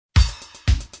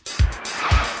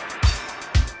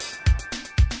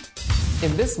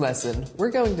In this lesson,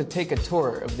 we're going to take a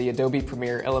tour of the Adobe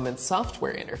Premiere Elements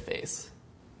software interface.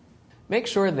 Make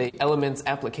sure the Elements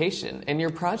application and your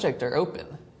project are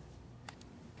open.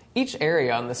 Each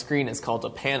area on the screen is called a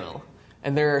panel,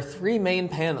 and there are three main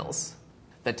panels: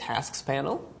 the Tasks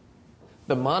panel,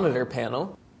 the Monitor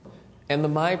panel, and the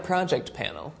My Project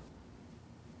panel.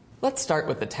 Let's start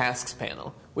with the Tasks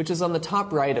panel, which is on the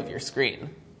top right of your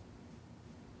screen.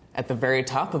 At the very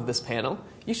top of this panel,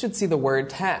 you should see the word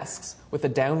Tasks with a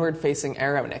downward-facing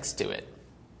arrow next to it.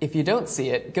 If you don't see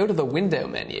it, go to the Window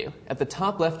menu at the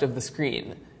top left of the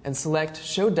screen and select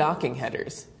Show Docking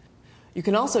Headers. You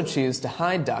can also choose to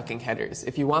hide docking headers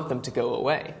if you want them to go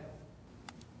away.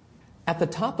 At the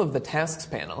top of the Tasks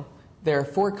panel, there are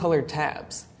four colored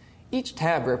tabs. Each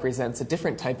tab represents a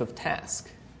different type of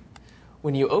task.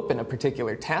 When you open a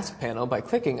particular task panel by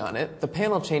clicking on it, the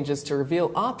panel changes to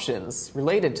reveal options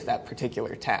related to that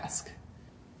particular task.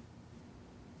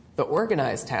 The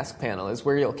Organize task panel is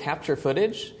where you'll capture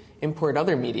footage, import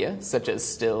other media, such as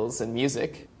stills and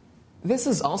music. This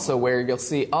is also where you'll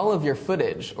see all of your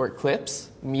footage, or clips,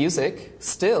 music,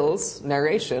 stills,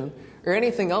 narration, or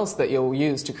anything else that you'll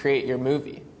use to create your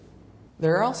movie.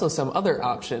 There are also some other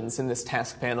options in this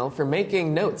task panel for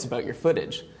making notes about your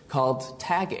footage, called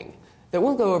tagging, that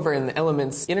we'll go over in the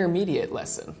Elements Intermediate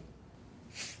lesson.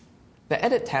 The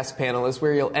Edit task panel is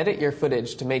where you'll edit your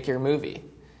footage to make your movie.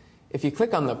 If you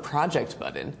click on the Project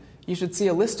button, you should see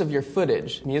a list of your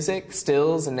footage, music,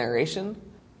 stills, and narration.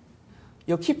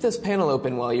 You'll keep this panel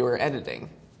open while you are editing.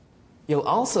 You'll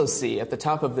also see at the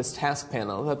top of this task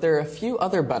panel that there are a few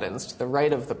other buttons to the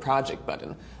right of the Project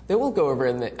button that we'll go over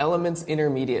in the Elements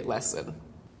Intermediate lesson.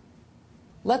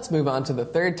 Let's move on to the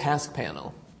third task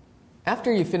panel.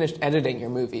 After you've finished editing your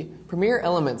movie, Premiere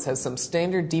Elements has some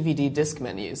standard DVD disc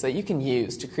menus that you can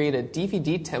use to create a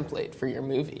DVD template for your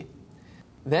movie.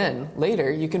 Then,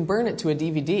 later, you can burn it to a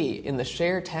DVD in the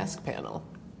Share task panel.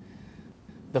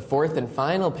 The fourth and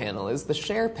final panel is the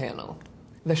Share panel.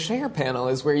 The Share panel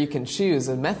is where you can choose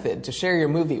a method to share your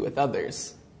movie with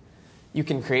others. You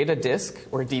can create a disc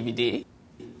or DVD.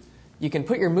 You can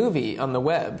put your movie on the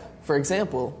web, for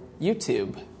example,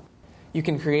 YouTube. You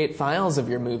can create files of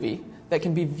your movie that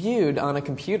can be viewed on a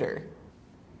computer.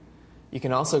 You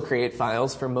can also create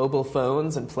files for mobile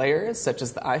phones and players, such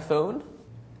as the iPhone.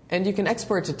 And you can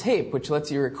export to tape, which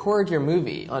lets you record your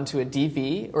movie onto a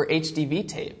DV or HDV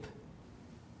tape.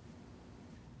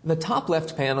 The top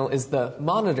left panel is the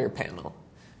Monitor panel.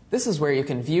 This is where you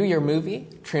can view your movie,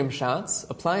 trim shots,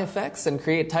 apply effects, and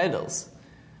create titles.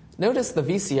 Notice the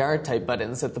VCR type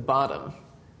buttons at the bottom.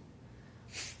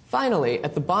 Finally,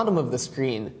 at the bottom of the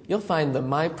screen, you'll find the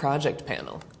My Project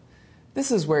panel.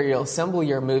 This is where you'll assemble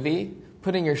your movie,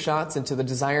 putting your shots into the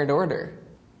desired order.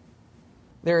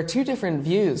 There are two different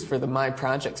views for the My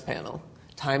Projects panel,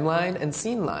 Timeline and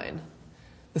Scene Line.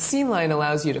 The Scene Line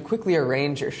allows you to quickly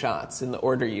arrange your shots in the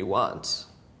order you want.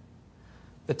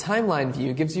 The Timeline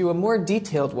view gives you a more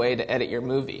detailed way to edit your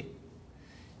movie.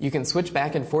 You can switch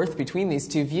back and forth between these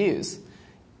two views.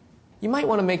 You might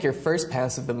want to make your first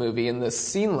pass of the movie in the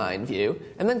Scene Line view,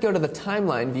 and then go to the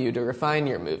Timeline view to refine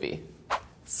your movie.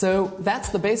 So that's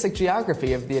the basic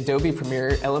geography of the Adobe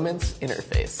Premiere Elements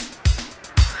interface.